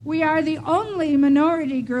We are the only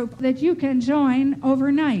minority group that you can join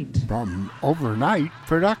overnight. From Overnight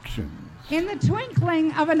Productions. In the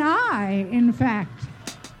twinkling of an eye, in fact.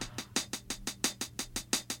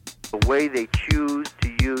 The way they choose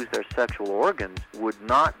to use their sexual organs would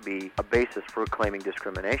not be a basis for claiming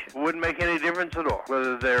discrimination. Wouldn't make any difference at all.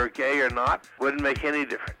 Whether they're gay or not, wouldn't make any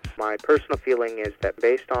difference. My personal feeling is that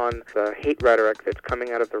based on the hate rhetoric that's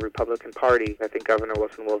coming out of the Republican Party, I think Governor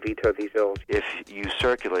Wilson will veto these bills. If you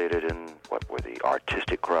circulated in what were the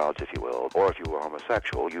artistic crowds, if you will, or if you were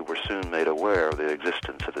homosexual, you were soon made aware of the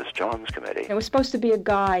existence of this Johns Committee. It was supposed to be a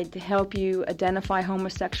guide to help you identify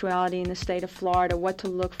homosexuality in the state of Florida, what to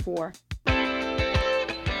look for.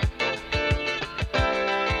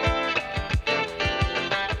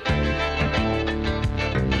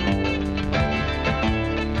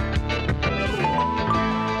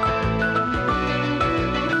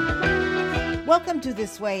 Welcome to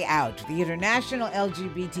This Way Out, the international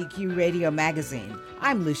LGBTQ radio magazine.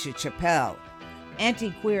 I'm Lucia Chappelle.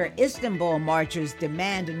 Anti-queer Istanbul marchers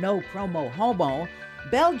demand no promo homo.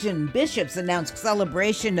 Belgian bishops announce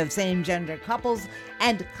celebration of same-gender couples,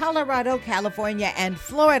 and Colorado, California, and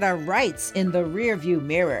Florida rights in the rearview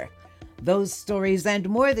mirror. Those stories and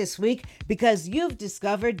more this week because you've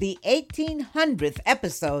discovered the 1800th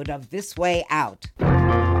episode of This Way Out.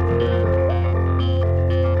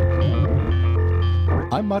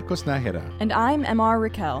 I'm Marcos Nájera. And I'm MR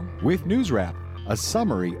Raquel. With News Wrap, a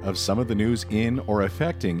summary of some of the news in or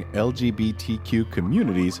affecting LGBTQ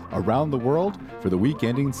communities around the world for the week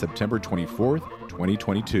ending September 24th,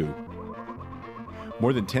 2022.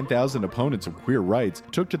 More than 10,000 opponents of queer rights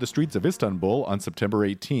took to the streets of Istanbul on September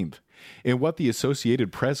 18th in what the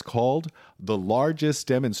Associated Press called the largest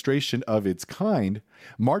demonstration of its kind.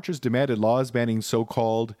 Marchers demanded laws banning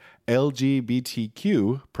so-called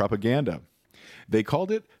LGBTQ propaganda. They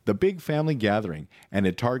called it the Big Family Gathering, and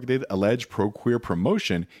it targeted alleged pro-queer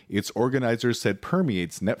promotion its organizers said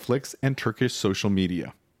permeates Netflix and Turkish social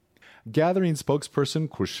media. Gathering spokesperson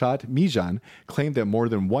Kürşat Mijan claimed that more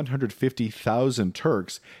than 150,000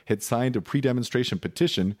 Turks had signed a pre-demonstration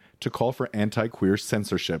petition to call for anti-queer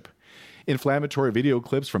censorship. Inflammatory video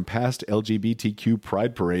clips from past LGBTQ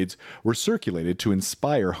pride parades were circulated to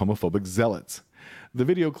inspire homophobic zealots. The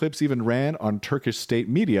video clips even ran on Turkish state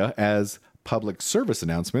media as public service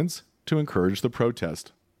announcements to encourage the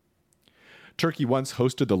protest. Turkey once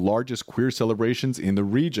hosted the largest queer celebrations in the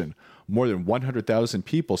region. More than 100,000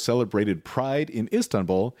 people celebrated Pride in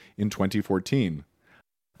Istanbul in 2014.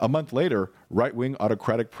 A month later, right-wing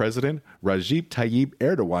autocratic President Recep Tayyip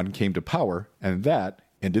Erdogan came to power, and that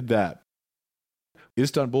ended that.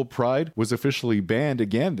 Istanbul Pride was officially banned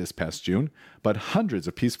again this past June, but hundreds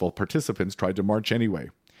of peaceful participants tried to march anyway.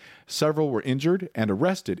 Several were injured and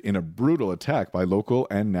arrested in a brutal attack by local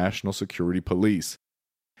and national security police.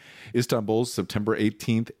 Istanbul's September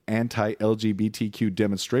 18th anti-LGBTQ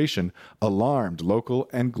demonstration alarmed local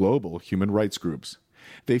and global human rights groups.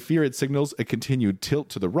 They fear it signals a continued tilt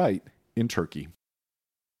to the right in Turkey.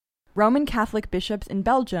 Roman Catholic bishops in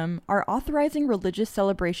Belgium are authorizing religious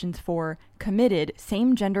celebrations for committed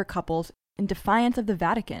same-gender couples in defiance of the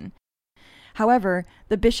Vatican. However,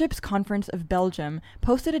 the Bishops' Conference of Belgium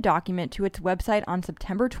posted a document to its website on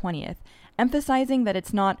September 20th, emphasizing that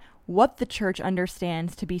it's not what the Church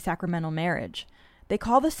understands to be sacramental marriage. They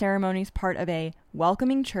call the ceremonies part of a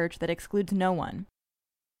welcoming church that excludes no one.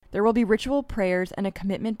 There will be ritual prayers and a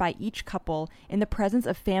commitment by each couple in the presence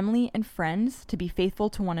of family and friends to be faithful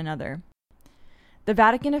to one another. The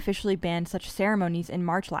Vatican officially banned such ceremonies in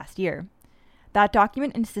March last year. That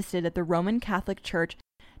document insisted that the Roman Catholic Church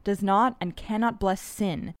does not and cannot bless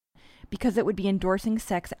sin because it would be endorsing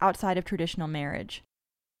sex outside of traditional marriage.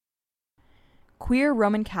 Queer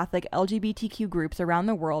Roman Catholic LGBTQ groups around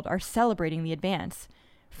the world are celebrating the advance.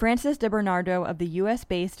 Francis DeBernardo of the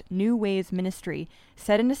U.S.-based New Ways Ministry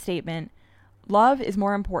said in a statement, "Love is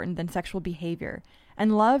more important than sexual behavior,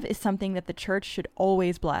 and love is something that the Church should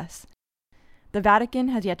always bless." The Vatican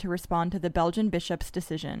has yet to respond to the Belgian bishop's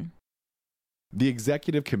decision. The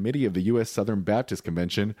Executive Committee of the U.S. Southern Baptist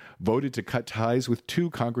Convention voted to cut ties with two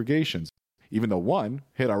congregations, even though one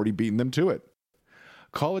had already beaten them to it.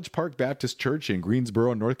 College Park Baptist Church in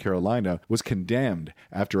Greensboro, North Carolina, was condemned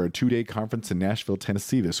after a two-day conference in Nashville,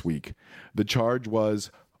 Tennessee this week. The charge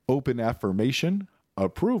was open affirmation,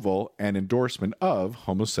 approval, and endorsement of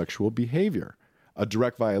homosexual behavior, a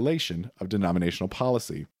direct violation of denominational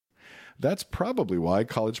policy. That's probably why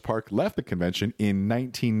College Park left the convention in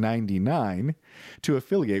 1999 to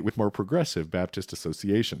affiliate with more progressive Baptist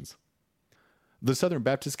associations. The Southern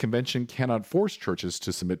Baptist Convention cannot force churches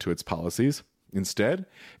to submit to its policies. Instead,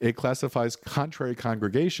 it classifies contrary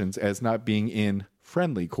congregations as not being in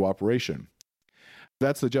friendly cooperation.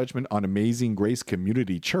 That's the judgment on Amazing Grace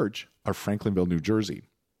Community Church of Franklinville, New Jersey.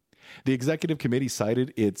 The executive committee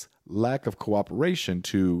cited its lack of cooperation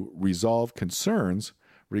to resolve concerns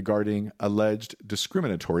regarding alleged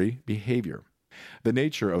discriminatory behavior. The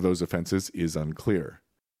nature of those offenses is unclear.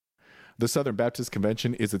 The Southern Baptist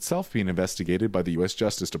Convention is itself being investigated by the U.S.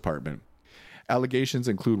 Justice Department. Allegations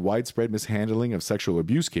include widespread mishandling of sexual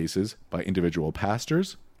abuse cases by individual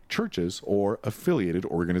pastors, churches, or affiliated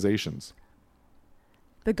organizations.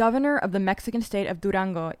 The governor of the Mexican state of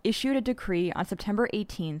Durango issued a decree on September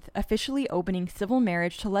 18th officially opening civil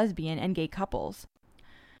marriage to lesbian and gay couples.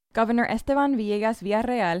 Governor Esteban Villegas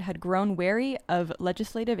Villarreal had grown wary of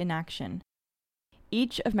legislative inaction.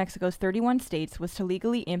 Each of Mexico's 31 states was to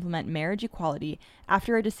legally implement marriage equality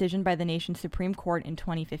after a decision by the nation's Supreme Court in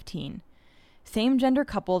 2015. Same-gender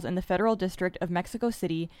couples in the Federal District of Mexico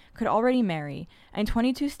City could already marry, and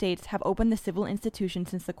 22 states have opened the civil institution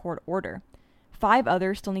since the court order. 5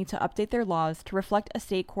 others still need to update their laws to reflect a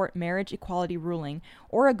state court marriage equality ruling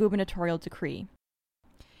or a gubernatorial decree.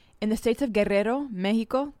 In the states of Guerrero,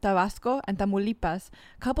 Mexico, Tabasco, and Tamaulipas,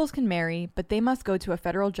 couples can marry, but they must go to a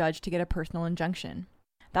federal judge to get a personal injunction.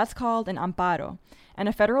 That's called an amparo, and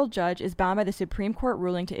a federal judge is bound by the Supreme Court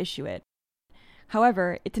ruling to issue it.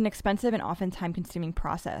 However, it's an expensive and often time-consuming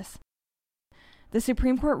process. The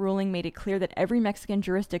Supreme Court ruling made it clear that every Mexican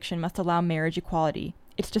jurisdiction must allow marriage equality.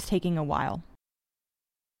 It's just taking a while.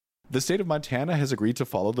 The state of Montana has agreed to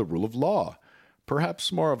follow the rule of law.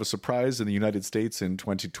 Perhaps more of a surprise in the United States in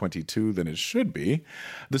 2022 than it should be.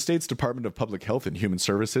 The state's Department of Public Health and Human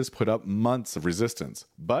Services put up months of resistance,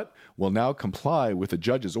 but will now comply with a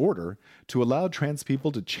judge's order to allow trans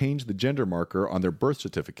people to change the gender marker on their birth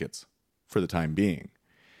certificates, for the time being.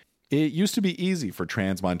 It used to be easy for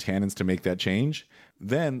trans Montanans to make that change.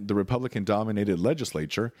 Then the Republican-dominated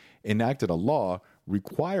legislature enacted a law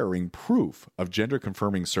requiring proof of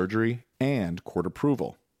gender-confirming surgery and court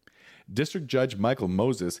approval. District Judge Michael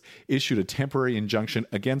Moses issued a temporary injunction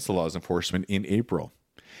against the law's enforcement in April.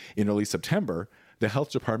 In early September, the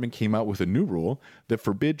health department came out with a new rule that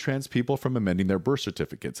forbid trans people from amending their birth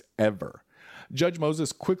certificates ever. Judge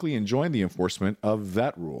Moses quickly enjoined the enforcement of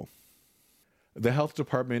that rule. The health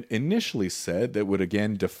department initially said that it would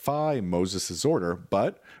again defy Moses' order,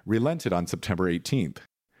 but relented on September 18th.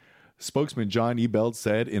 Spokesman John Ebeld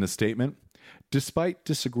said in a statement, "Despite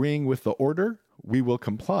disagreeing with the order, we will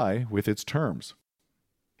comply with its terms."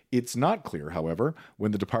 It's not clear, however,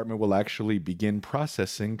 when the department will actually begin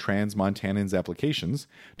processing trans Montanans' applications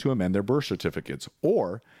to amend their birth certificates,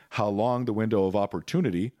 or how long the window of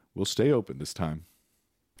opportunity will stay open this time.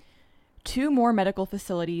 2 more medical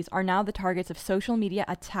facilities are now the targets of social media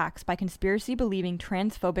attacks by conspiracy-believing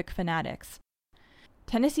transphobic fanatics.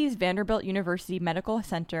 Tennessee's Vanderbilt University Medical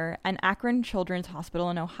Center and Akron Children's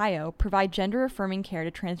Hospital in Ohio provide gender-affirming care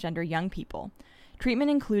to transgender young people.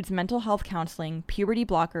 Treatment includes mental health counseling, puberty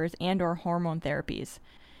blockers, and/or hormone therapies.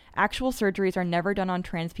 Actual surgeries are never done on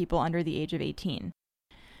trans people under the age of 18.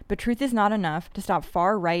 But truth is not enough to stop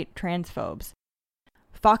far-right transphobes.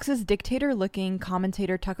 Fox's dictator-looking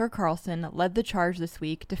commentator Tucker Carlson led the charge this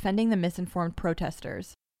week defending the misinformed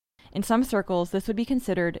protesters. In some circles, this would be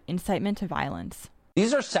considered incitement to violence.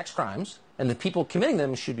 These are sex crimes, and the people committing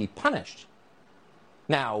them should be punished.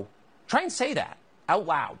 Now, try and say that out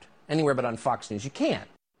loud anywhere but on Fox News. You can't.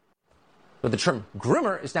 But the term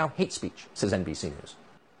groomer is now hate speech, says NBC News.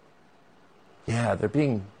 Yeah, they're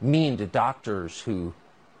being mean to doctors who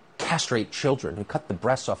castrate children, who cut the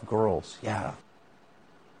breasts off girls. Yeah.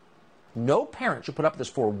 No parent should put up with this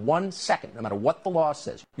for 1 second, no matter what the law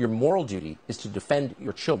says. Your moral duty is to defend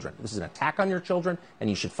your children. This is an attack on your children, and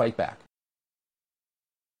you should fight back.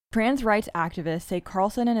 Trans rights activists say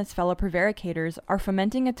Carlson and his fellow prevaricators are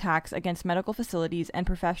fomenting attacks against medical facilities and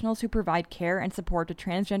professionals who provide care and support to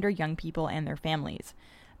transgender young people and their families.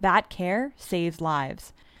 That care saves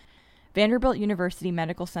lives. Vanderbilt University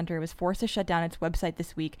Medical Center was forced to shut down its website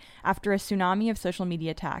this week after a tsunami of social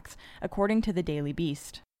media attacks, according to the Daily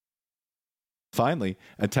Beast. Finally,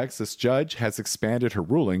 a Texas judge has expanded her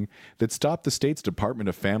ruling that stopped the state's Department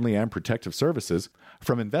of Family and Protective Services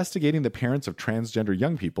from investigating the parents of transgender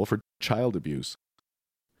young people for child abuse.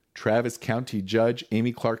 Travis County Judge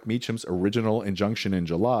Amy Clark Meacham's original injunction in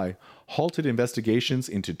July halted investigations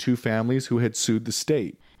into 2 families who had sued the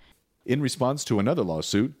state. In response to another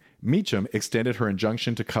lawsuit, Meacham extended her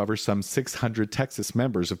injunction to cover some 600 Texas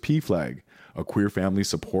members of PFLAG, a queer family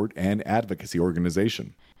support and advocacy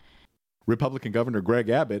organization. Republican Governor Greg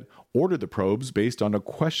Abbott ordered the probes based on a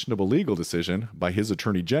questionable legal decision by his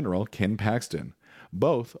Attorney General, Ken Paxton.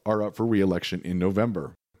 Both are up for re-election in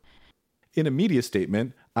November. In a media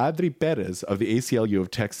statement, Adri Perez of the ACLU of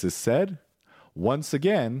Texas said, "Once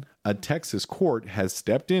again, a Texas court has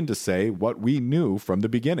stepped in to say what we knew from the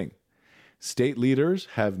beginning. State leaders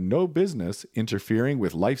have no business interfering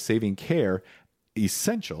with life-saving care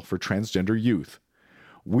essential for transgender youth.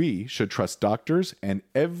 We should trust doctors and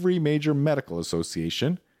every major medical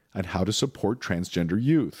association on how to support transgender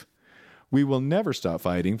youth. We will never stop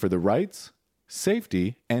fighting for the rights,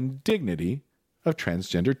 safety, and dignity of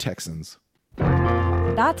transgender Texans."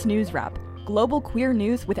 That's News Wrap, global queer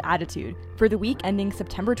news with attitude, for the week ending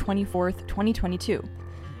September 24th, 2022.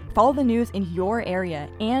 Follow the news in your area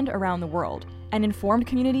and around the world. An informed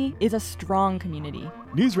community is a strong community.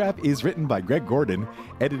 News Wrap is written by Greg Gordon,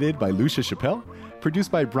 edited by Lucia Chappelle,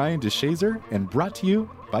 produced by Brian DeShazer, and brought to you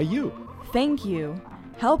by you. Thank you.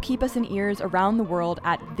 Help keep us in ears around the world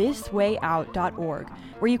at thiswayout.org,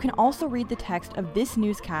 where you can also read the text of this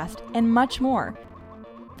newscast and much more.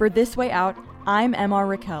 For This Way Out, I'm MR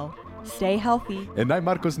Raquel. Stay healthy. And I'm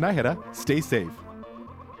Marcos Nájera. Stay safe.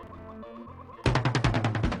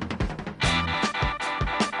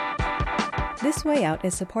 This Way Out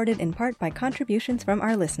is supported in part by contributions from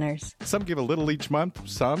our listeners. Some give a little each month,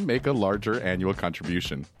 some make a larger annual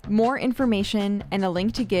contribution. More information and a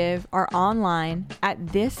link to give are online at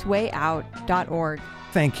thiswayout.org.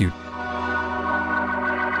 Thank you.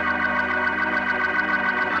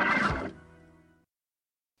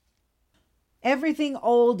 Everything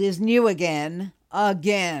old is new again.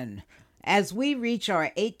 As we reach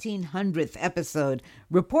our 1800th episode,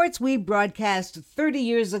 reports we broadcast 30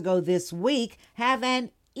 years ago this week have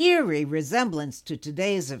an eerie resemblance to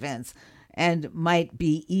today's events, and might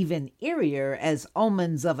be even eerier as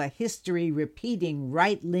omens of a history-repeating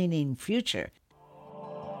right-leaning future.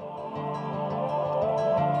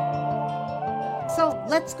 So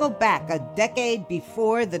let's go back a decade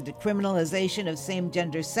before the decriminalization of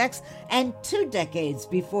same-gender sex and 2 decades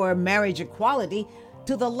before marriage equality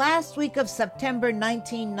to the last week of September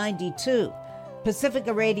 1992.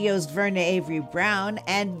 Pacifica Radio's Verna Avery Brown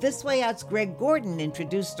and This Way Out's Greg Gordon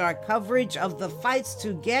introduced our coverage of the fights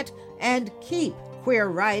to get and keep queer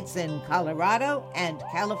rights in Colorado and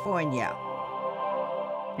California.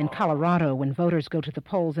 In Colorado, when voters go to the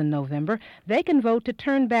polls in November, they can vote to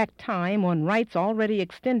turn back time on rights already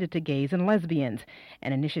extended to gays and lesbians.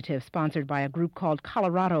 An initiative sponsored by a group called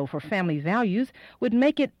Colorado for Family Values would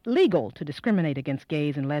make it legal to discriminate against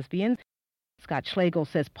gays and lesbians. Scott Schlegel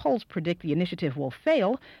says polls predict the initiative will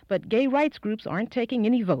fail, but gay rights groups aren't taking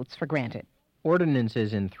any votes for granted.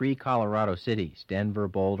 Ordinances in 3 Colorado cities, Denver,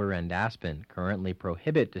 Boulder, and Aspen, currently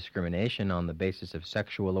prohibit discrimination on the basis of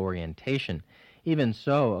sexual orientation. Even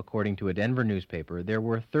so, according to a Denver newspaper, there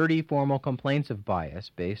were 30 formal complaints of bias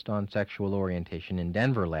based on sexual orientation in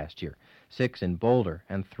Denver last year, 6 in Boulder,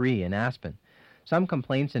 and 3 in Aspen. Some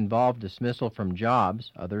complaints involve dismissal from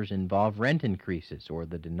jobs, others involve rent increases or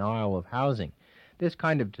the denial of housing. This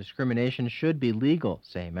kind of discrimination should be legal,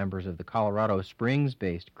 say members of the Colorado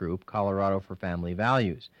Springs-based group Colorado for Family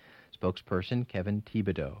Values. Spokesperson Kevin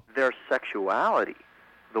Thibodeau. Their sexuality,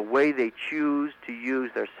 the way they choose to use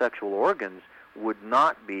their sexual organs, would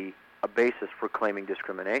not be a basis for claiming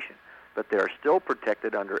discrimination, but they are still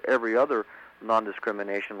protected under every other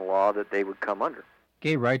non-discrimination law that they would come under.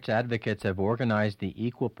 Gay rights advocates have organized the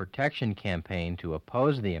Equal Protection Campaign to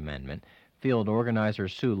oppose the amendment. Field organizer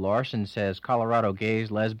Sue Larson says Colorado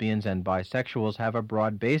gays, lesbians, and bisexuals have a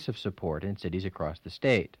broad base of support in cities across the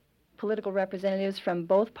state. Political representatives from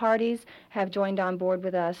both parties have joined on board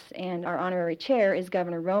with us, and our honorary chair is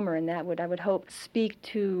Governor Romer, and that would, I would hope, speak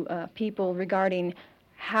to people regarding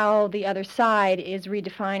how the other side is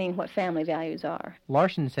redefining what family values are.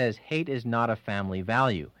 Larson says hate is not a family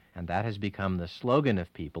value, and that has become the slogan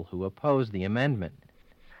of people who oppose the amendment.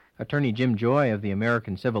 Attorney Jim Joy of the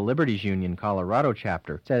American Civil Liberties Union Colorado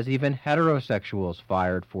chapter says even heterosexuals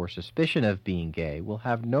fired for suspicion of being gay will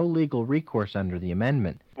have no legal recourse under the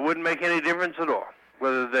amendment. It wouldn't make any difference at all.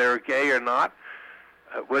 Whether they're gay or not,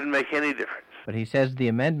 it wouldn't make any difference. But he says the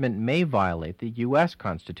amendment may violate the U.S.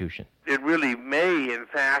 Constitution. It really may, in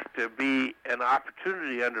fact, be an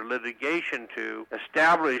opportunity under litigation to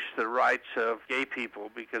establish the rights of gay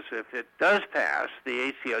people, because if it does pass,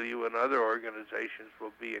 the ACLU and other organizations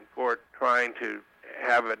will be in court trying to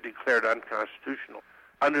have it declared unconstitutional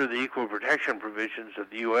under the equal protection provisions of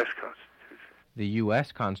the U.S. Constitution. The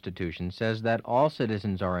U.S. Constitution says that all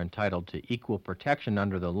citizens are entitled to equal protection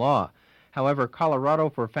under the law. However, Colorado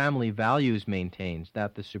for Family Values maintains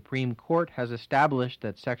that the Supreme Court has established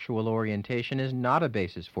that sexual orientation is not a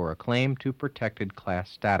basis for a claim to protected class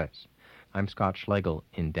status. I'm Scott Schlegel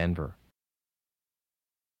in Denver.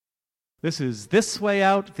 This is This Way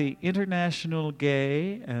Out, the International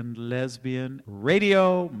Gay and Lesbian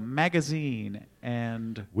Radio Magazine.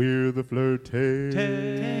 And we're the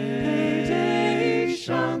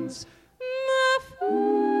Flirtations.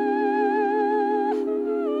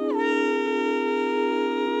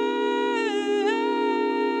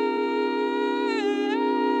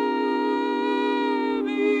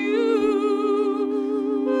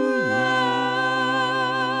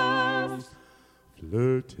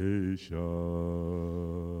 Flirtation.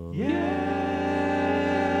 Yeah.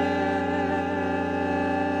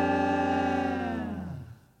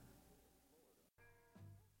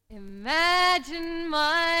 Imagine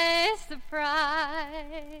my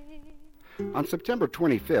surprise. On September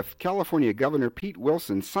 25th, California Governor Pete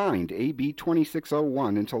Wilson signed AB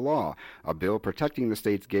 2601 into law, a bill protecting the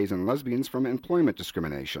state's gays and lesbians from employment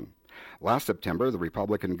discrimination. Last September, the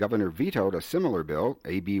Republican governor vetoed a similar bill,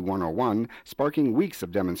 AB 101, sparking weeks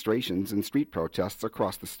of demonstrations and street protests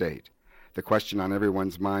across the state. The question on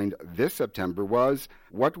everyone's mind this September was,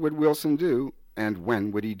 what would Wilson do, and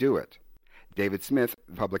when would he do it? David Smith,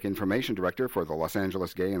 Public Information Director for the Los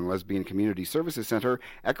Angeles Gay and Lesbian Community Services Center,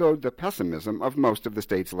 echoed the pessimism of most of the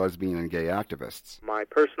state's lesbian and gay activists. My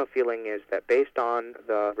personal feeling is that based on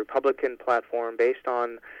the Republican platform, based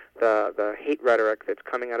on the hate rhetoric that's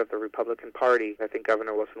coming out of the Republican Party, I think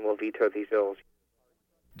Governor Wilson will veto these bills.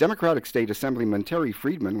 Democratic State Assemblyman Terry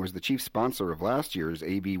Friedman was the chief sponsor of last year's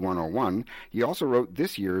AB 101. He also wrote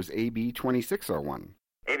this year's AB 2601.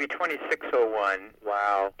 AB 2601,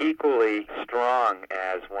 while equally strong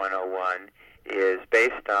as 101, is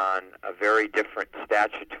based on a very different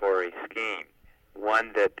statutory scheme,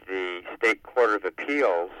 one that the State Court of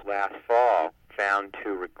Appeals last fall found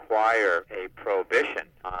to require a prohibition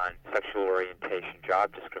on sexual orientation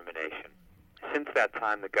job discrimination. Since that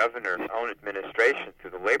time, the governor's own administration,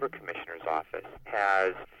 through the Labor Commissioner's Office,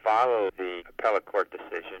 has followed the appellate court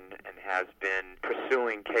decision and has been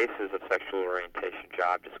pursuing cases of sexual orientation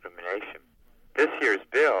job discrimination. This year's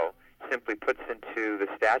bill simply puts into the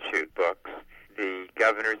statute books the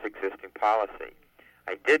governor's existing policy.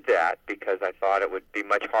 I did that because I thought it would be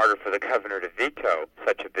much harder for the governor to veto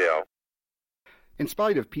such a bill. In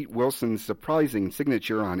spite of Pete Wilson's surprising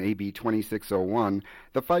signature on AB 2601,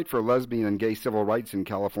 the fight for lesbian and gay civil rights in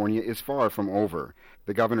California is far from over.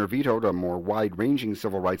 The governor vetoed a more wide-ranging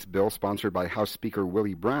civil rights bill sponsored by House Speaker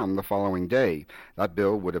Willie Brown the following day. That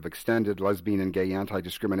bill would have extended lesbian and gay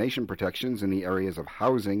anti-discrimination protections in the areas of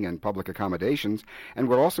housing and public accommodations, and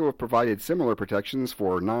would also have provided similar protections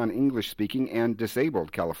for non-English-speaking and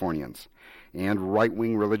disabled Californians. And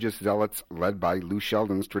right-wing religious zealots, led by Lou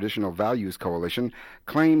Sheldon's Traditional Values Coalition,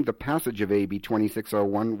 claimed the passage of AB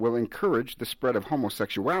 2601 will encourage the spread of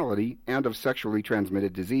homosexuality and of sexually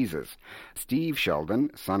transmitted diseases. Steve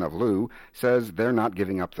Sheldon, son of Lou, says they're not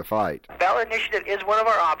giving up the fight. Ballot initiative is one of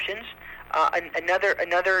our options.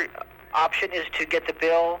 Another option is to get the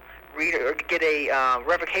bill get a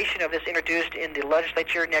revocation of this introduced in the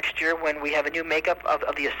legislature next year when we have a new makeup of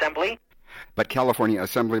the Assembly. But California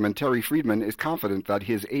Assemblyman Terry Friedman is confident that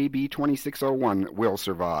his AB 2601 will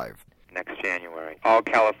survive. Next January, all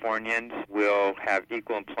Californians will have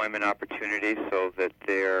equal employment opportunities so that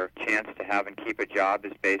their chance to have and keep a job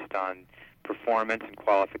is based on performance and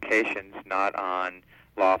qualifications, not on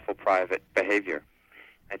lawful private behavior.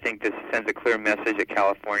 I think this sends a clear message that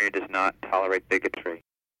California does not tolerate bigotry.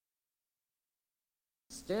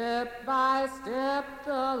 Step by step,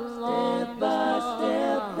 the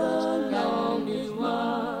longest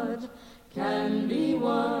march can be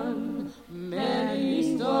won.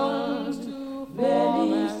 Many stones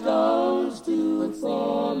to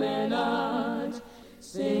form an arch.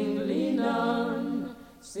 Singly none,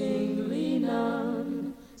 singly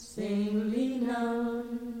none, singly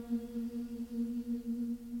none.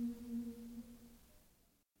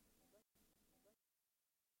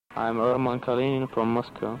 I'm Roman Kalinin from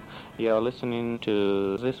Moscow. You are listening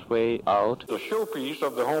to This Way Out, the showpiece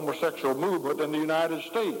of the homosexual movement in the United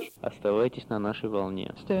States. Оставайтесь на нашей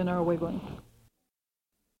волне. Stay on our wavelength.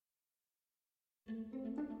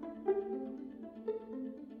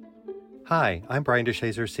 Hi, I'm Brian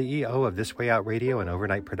DeShazer, CEO of This Way Out Radio and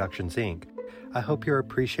Overnight Productions, Inc. I hope you're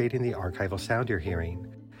appreciating the archival sound you're hearing.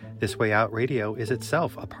 This Way Out Radio is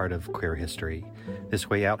itself a part of queer history.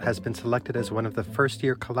 This Way Out has been selected as one of the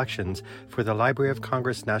first-year collections for the Library of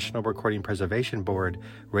Congress National Recording Preservation Board,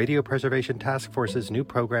 Radio Preservation Task Force's new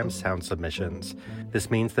program Sound Submissions.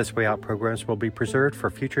 This means This Way Out programs will be preserved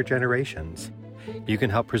for future generations. You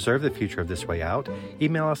can help preserve the future of This Way Out.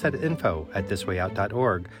 Email us at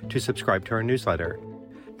info@thiswayout.org to subscribe to our newsletter.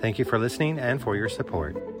 Thank you for listening and for your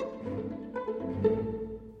support.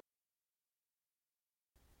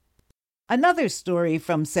 Another story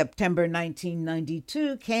from September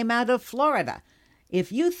 1992 came out of Florida. If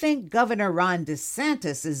you think Governor Ron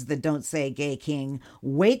DeSantis is the Don't Say Gay King,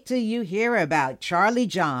 wait till you hear about Charlie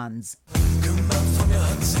Johns. Come out from your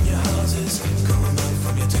huts and your houses, come out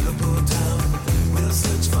from your teleport town. We'll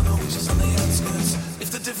search for the witches on the outskirts.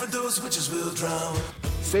 If they're different, those witches will drown.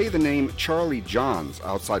 Say the name Charlie Johns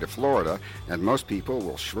outside of Florida, and most people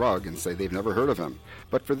will shrug and say they've never heard of him.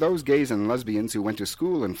 But for those gays and lesbians who went to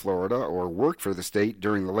school in Florida or worked for the state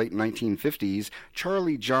during the late 1950s,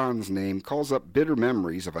 Charlie Johns' name calls up bitter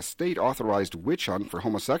memories of a state-authorized witch hunt for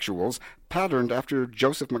homosexuals patterned after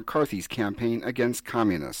Joseph McCarthy's campaign against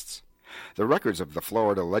communists. The records of the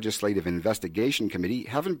Florida Legislative Investigation Committee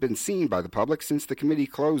haven't been seen by the public since the committee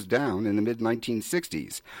closed down in the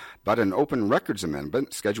mid-1960s. But an open records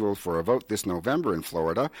amendment scheduled for a vote this November in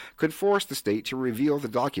Florida could force the state to reveal the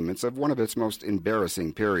documents of one of its most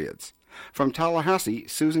embarrassing periods. From Tallahassee,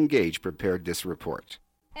 Susan Gage prepared this report.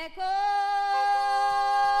 Echo.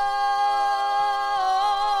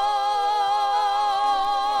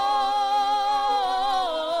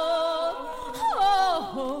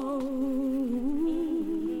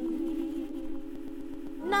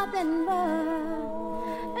 Nothing but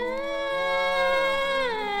an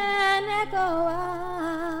echo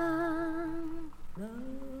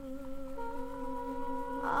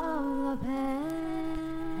of the past.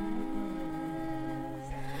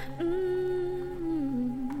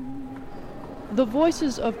 The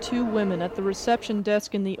voices of two women at the reception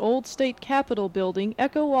desk in the old state capitol building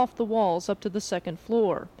echo off the walls up to the second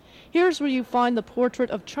floor. Here's where you find the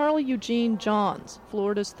portrait of Charlie Eugene Johns,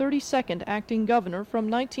 Florida's 32nd acting governor from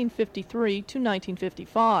 1953 to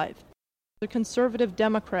 1955. A conservative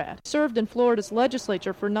Democrat, served in Florida's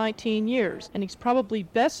legislature for 19 years, and he's probably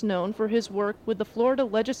best known for his work with the Florida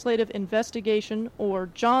Legislative Investigation, or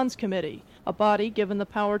Johns Committee, a body given the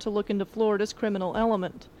power to look into Florida's criminal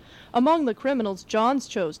element. Among the criminals Johns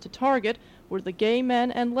chose to target were the gay men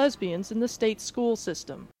and lesbians in the state school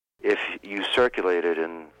system. If you circulated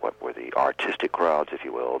in what were the artistic crowds, if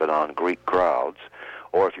you will, the non-Greek crowds,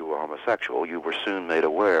 or if you were homosexual, you were soon made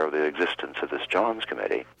aware of the existence of this Johns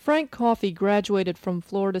Committee. Frank Coffey graduated from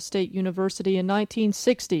Florida State University in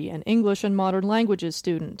 1960, an English and modern languages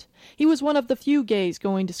student. He was one of the few gays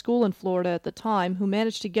going to school in Florida at the time who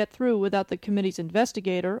managed to get through without the committee's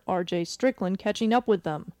investigator, R.J. Strickland, catching up with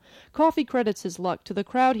them. Coffey credits his luck to the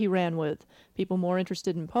crowd he ran with, people more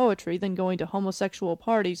interested in poetry than going to homosexual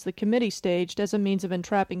parties the committee staged as a means of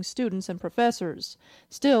entrapping students and professors.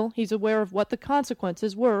 Still, he's aware of what the consequences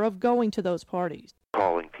were of going to those parties.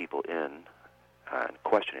 Calling people in and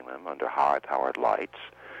questioning them under high-powered lights,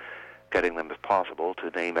 getting them, if possible, to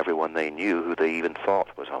name everyone they knew who they even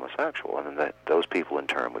thought was homosexual, and then those people in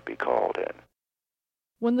turn would be called in.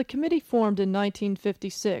 When the committee formed in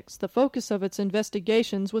 1956, the focus of its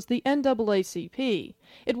investigations was the NAACP.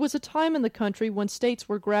 It was a time in the country when states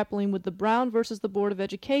were grappling with the Brown versus the Board of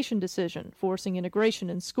Education decision, forcing integration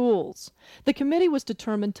in schools. The committee was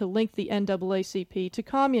determined to link the NAACP to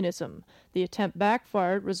communism. The attempt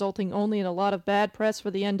backfired, resulting only in a lot of bad press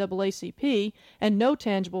for the NAACP and no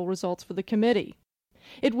tangible results for the committee.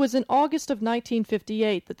 It was in August of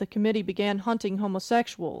 1958 that the committee began hunting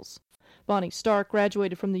homosexuals. Bonnie Stark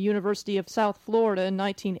graduated from the University of South Florida in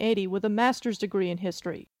 1980 with a master's degree in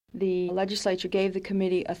history. The legislature gave the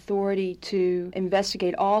committee authority to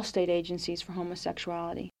investigate all state agencies for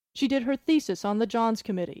homosexuality. She did her thesis on the Johns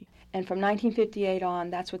Committee. And from 1958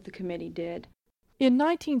 on, that's what the committee did. In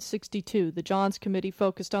 1962, the Johns Committee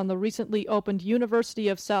focused on the recently opened University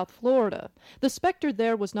of South Florida. The specter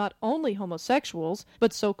there was not only homosexuals,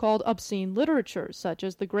 but so-called obscene literature, such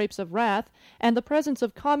as The Grapes of Wrath, and the presence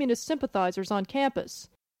of communist sympathizers on campus.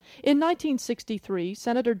 In 1963,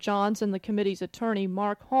 Senator Johns and the committee's attorney,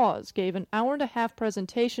 Mark Hawes, gave an hour-and-a-half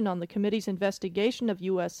presentation on the committee's investigation of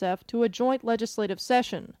USF to a joint legislative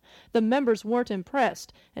session. The members weren't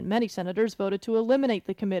impressed, and many senators voted to eliminate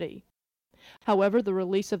the committee. However, the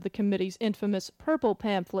release of the committee's infamous purple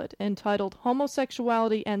pamphlet entitled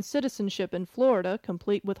Homosexuality and Citizenship in Florida,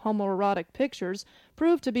 complete with homoerotic pictures,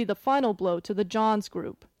 proved to be the final blow to the Johns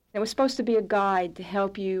Group. It was supposed to be a guide to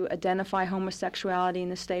help you identify homosexuality in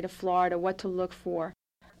the state of Florida, what to look for.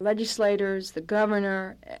 Legislators, the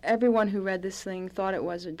governor, everyone who read this thing thought it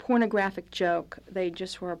was a pornographic joke. They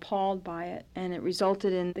just were appalled by it, and it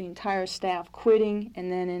resulted in the entire staff quitting,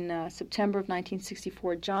 and then in September of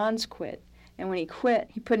 1964, Johns quit. And when he quit,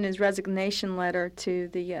 he put in his resignation letter to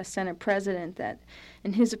the Senate president that,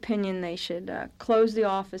 in his opinion, they should close the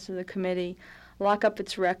office of the committee, lock up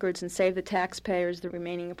its records, and save the taxpayers the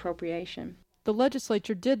remaining appropriation. The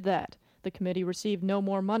legislature did that. The committee received no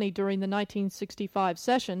more money during the 1965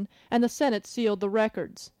 session, and the Senate sealed the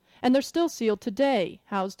records. And they're still sealed today,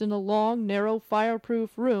 housed in a long, narrow,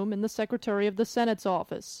 fireproof room in the Secretary of the Senate's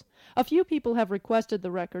office. A few people have requested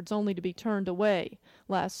the records only to be turned away.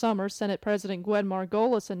 Last summer, Senate President Gwen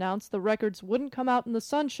Margolis announced the records wouldn't come out in the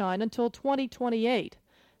sunshine until 2028.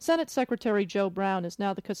 Senate Secretary Joe Brown is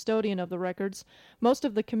now the custodian of the records. Most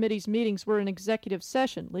of the committee's meetings were in executive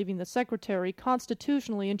session, leaving the secretary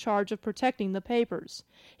constitutionally in charge of protecting the papers.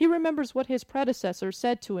 He remembers what his predecessor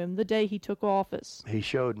said to him the day he took office. He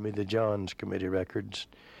showed me the Johns Committee records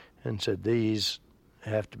and said these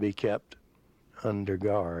have to be kept under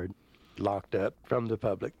guard, locked up from the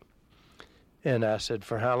public. And I said,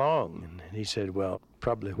 for how long? And he said, well,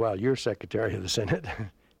 probably while you're Secretary of the Senate.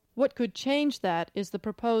 What could change that is the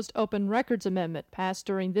proposed Open Records Amendment passed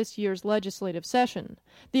during this year's legislative session.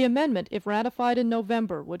 The amendment, if ratified in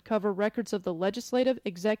November, would cover records of the legislative,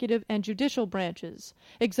 executive, and judicial branches.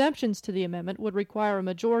 Exemptions to the amendment would require a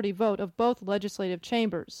majority vote of both legislative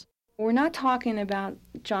chambers. We're not talking about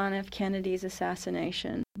John F. Kennedy's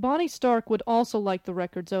assassination. Bonnie Stark would also like the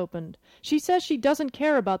records opened. She says she doesn't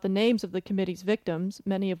care about the names of the committee's victims,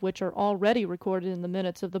 many of which are already recorded in the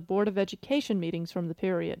minutes of the Board of Education meetings from the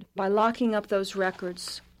period. By locking up those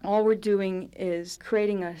records, all we're doing is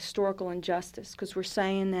creating a historical injustice, because we're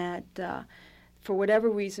saying that for whatever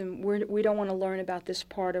reason, we don't want to learn about this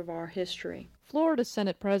part of our history. Florida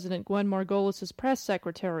Senate President Gwen Margolis' press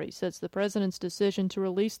secretary says the president's decision to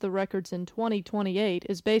release the records in 2028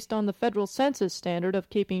 is based on the federal census standard of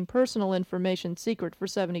keeping personal information secret for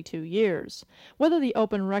 72 years. Whether the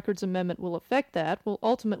Open Records Amendment will affect that will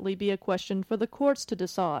ultimately be a question for the courts to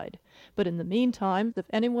decide. But in the meantime, if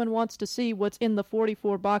anyone wants to see what's in the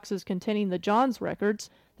 44 boxes containing the Johns records,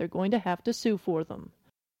 they're going to have to sue for them.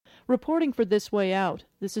 Reporting for This Way Out,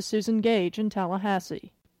 this is Susan Gage in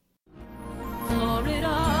Tallahassee.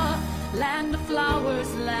 Florida, land of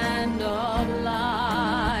flowers, land of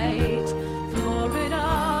light.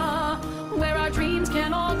 Florida, where our dreams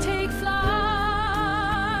can all take flight.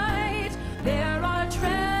 There are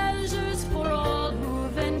treasures for all who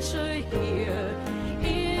venture here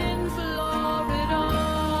in Florida.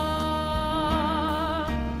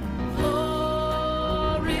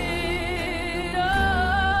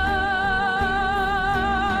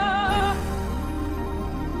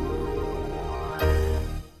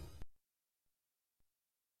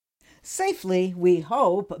 Safely, we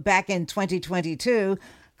hope, back in 2022,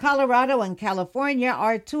 Colorado and California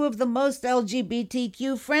are two of the most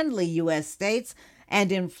LGBTQ-friendly U.S. states.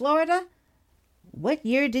 And in Florida, what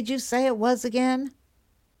year did you say it was again?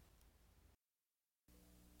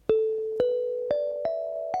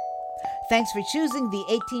 Thanks for choosing the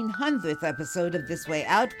 1800th episode of This Way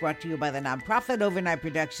Out, brought to you by the nonprofit Overnight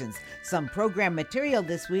Productions. Some program material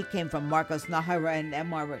this week came from Marcos Nahara and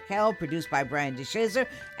M.R. Raquel, produced by Brian DeShazer,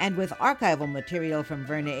 and with archival material from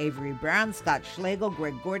Verna Avery Brown, Scott Schlegel,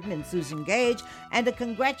 Greg Gordon, and Susan Gage, and a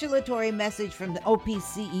congratulatory message from the OP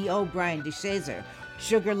CEO Brian DeShazer.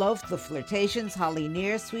 Sugarloaf, The Flirtations, Holly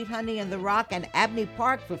Near, Sweet Honey and the Rock, and Abney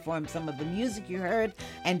Park performed some of the music you heard,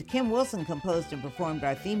 and Kim Wilson composed and performed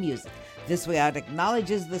our theme music. This Way Out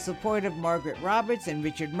acknowledges the support of Margaret Roberts and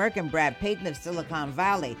Richard Merck and Brad Payton of Silicon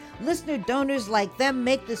Valley. Listener donors like them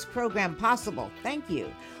make this program possible. Thank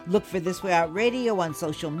you. Look for This Way Out Radio on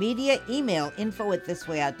social media, email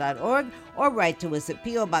info@thiswayout.org, or write to us at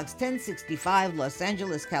P.O. Box 1065, Los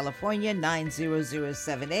Angeles, California,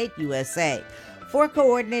 90078, USA. For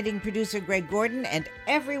coordinating producer Greg Gordon and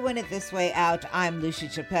everyone at This Way Out, I'm Lucia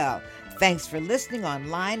Chappelle. Thanks for listening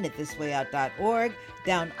online at thiswayout.org,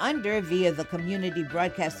 down under via the Community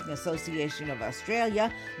Broadcasting Association of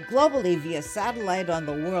Australia, globally via satellite on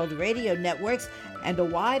the World Radio Networks, and a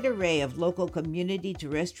wide array of local community,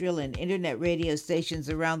 terrestrial, and internet radio stations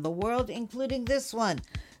around the world, including this one.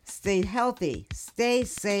 Stay healthy, stay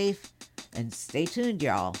safe, and stay tuned,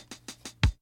 y'all.